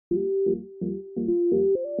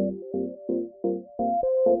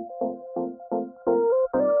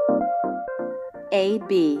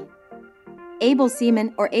A.B. Able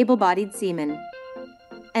seaman or able-bodied seaman.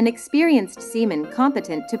 An experienced seaman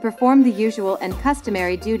competent to perform the usual and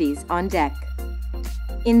customary duties on deck.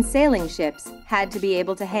 In sailing ships, had to be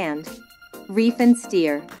able to hand, reef and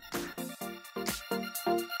steer.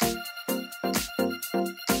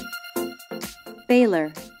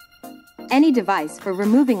 Bailer. Any device for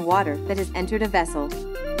removing water that has entered a vessel.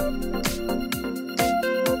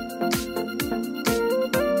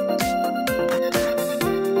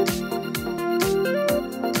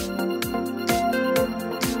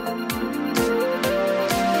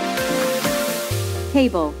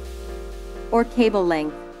 Cable, or cable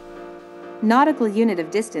length. Nautical unit of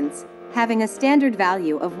distance, having a standard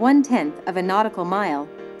value of 1/10 of a nautical mile,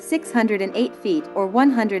 608 feet or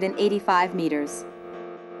 185 meters.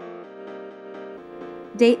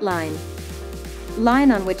 Date line.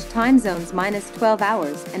 Line on which time zones minus 12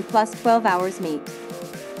 hours and plus 12 hours meet.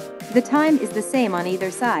 The time is the same on either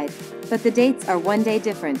side, but the dates are 1 day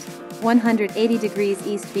different, 180 degrees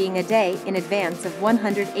east being a day in advance of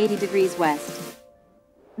 180 degrees west.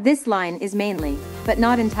 This line is mainly, but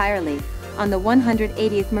not entirely, on the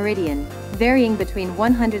 180th meridian, varying between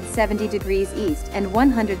 170 degrees east and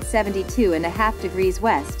 172.5 degrees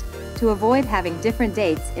west, to avoid having different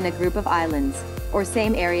dates in a group of islands, or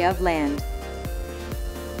same area of land.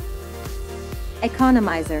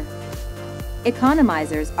 Economizer.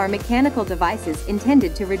 Economizers are mechanical devices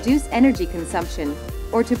intended to reduce energy consumption,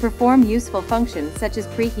 or to perform useful functions such as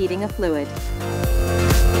preheating a fluid.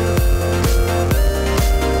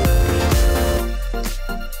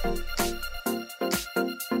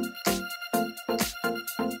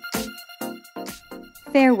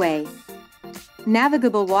 Fairway.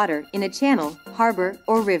 Navigable water in a channel, harbor,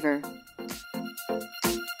 or river.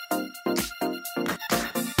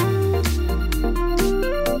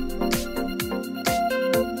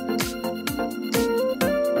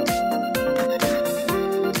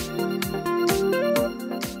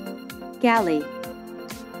 Galley.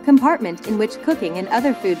 Compartment in which cooking and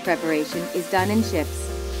other food preparation is done in ships.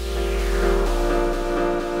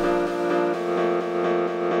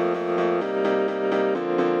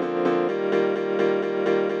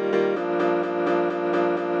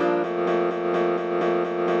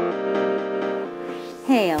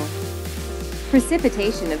 Hail.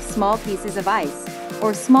 Precipitation of small pieces of ice,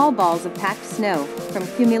 or small balls of packed snow, from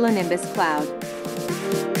cumulonimbus cloud.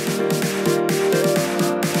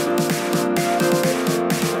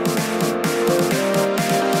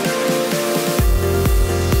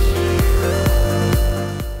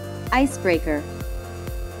 Icebreaker.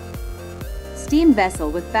 Steam vessel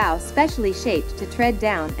with bow specially shaped to tread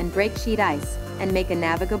down and break sheet ice, and make a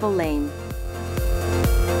navigable lane.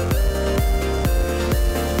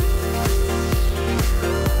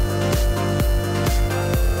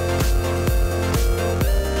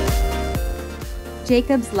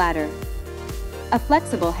 Jacob's ladder. A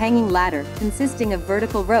flexible hanging ladder consisting of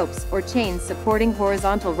vertical ropes or chains supporting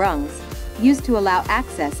horizontal rungs, used to allow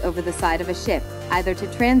access over the side of a ship, either to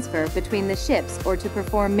transfer between the ships or to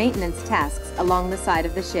perform maintenance tasks along the side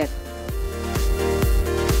of the ship.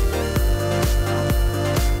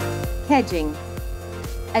 Kedging.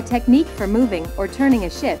 A technique for moving or turning a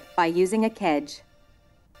ship by using a kedge.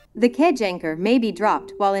 The kedge anchor may be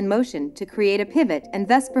dropped while in motion to create a pivot and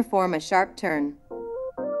thus perform a sharp turn.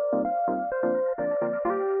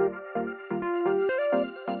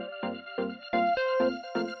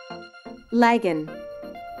 Lagan.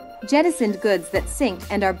 Jettisoned goods that sink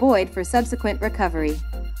and are buoyed for subsequent recovery.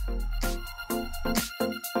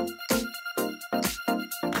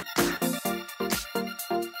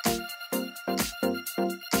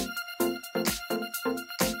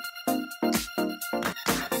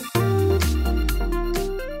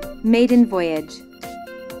 Maiden voyage.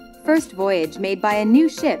 First voyage made by a new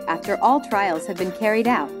ship after all trials have been carried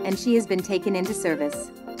out and she has been taken into service.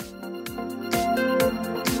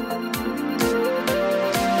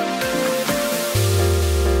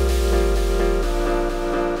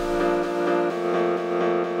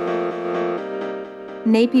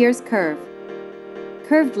 Napier's curve.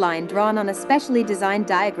 Curved line drawn on a specially designed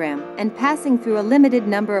diagram and passing through a limited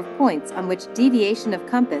number of points on which deviation of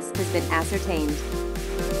compass has been ascertained.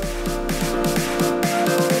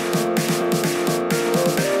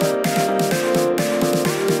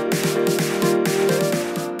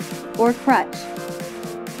 Or crutch.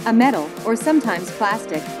 A metal, or sometimes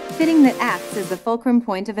plastic, fitting that acts as the fulcrum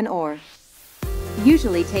point of an oar.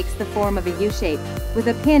 Usually takes the form of a U shape, with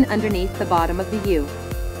a pin underneath the bottom of the U.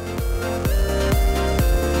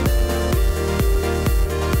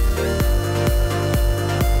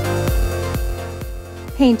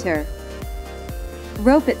 Painter.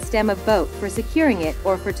 Rope at stem of boat for securing it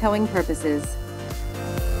or for towing purposes.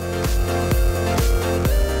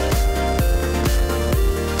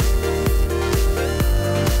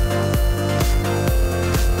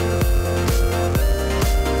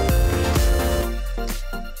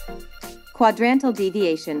 Quadrantal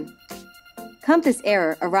deviation. Compass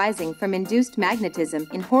error arising from induced magnetism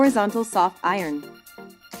in horizontal soft iron.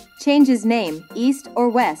 Changes name, east or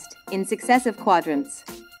west, in successive quadrants.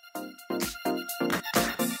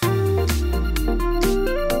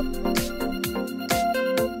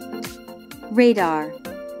 Radar.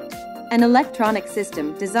 An electronic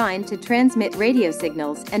system designed to transmit radio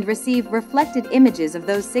signals and receive reflected images of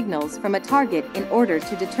those signals from a target in order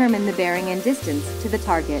to determine the bearing and distance to the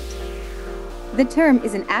target. The term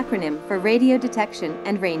is an acronym for radio detection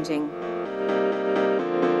and ranging.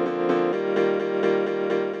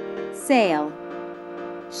 Sail.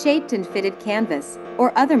 Shaped and fitted canvas,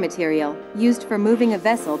 or other material, used for moving a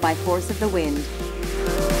vessel by force of the wind.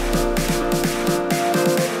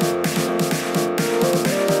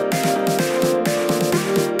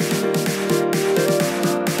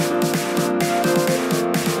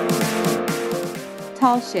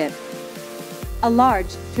 Tall ship. A large,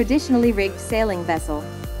 traditionally rigged sailing vessel.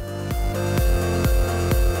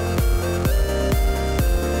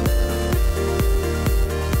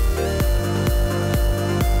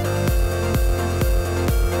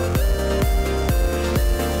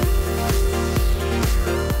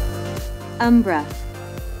 Umbra.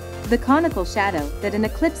 The conical shadow that an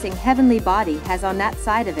eclipsing heavenly body has on that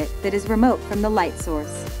side of it that is remote from the light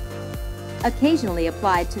source. Occasionally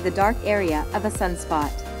applied to the dark area of a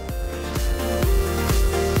sunspot.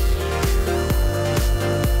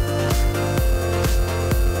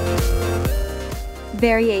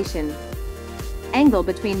 Variation. Angle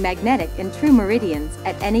between magnetic and true meridians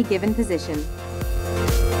at any given position.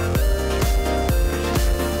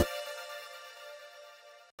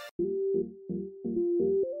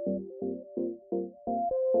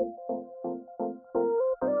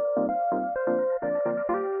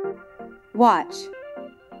 Watch.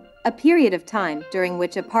 A period of time during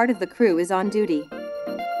which a part of the crew is on duty.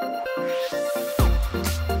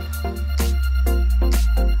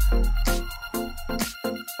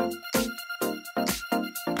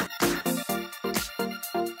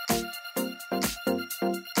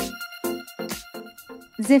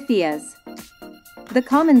 Xiphias. The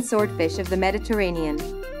common swordfish of the Mediterranean.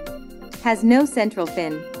 Has no central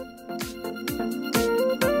fin.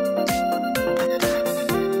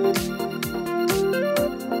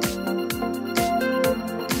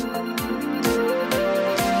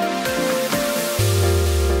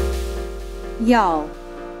 Yawl.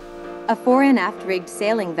 A fore and aft rigged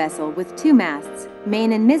sailing vessel with two masts,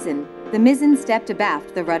 main and mizzen, the mizzen stepped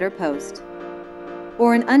abaft the rudder post.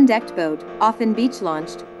 Or an undecked boat, often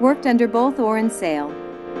beach-launched, worked under both oar and sail.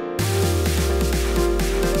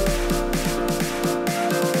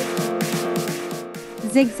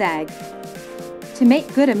 Zigzag. To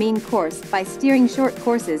make good a mean course by steering short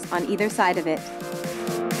courses on either side of it.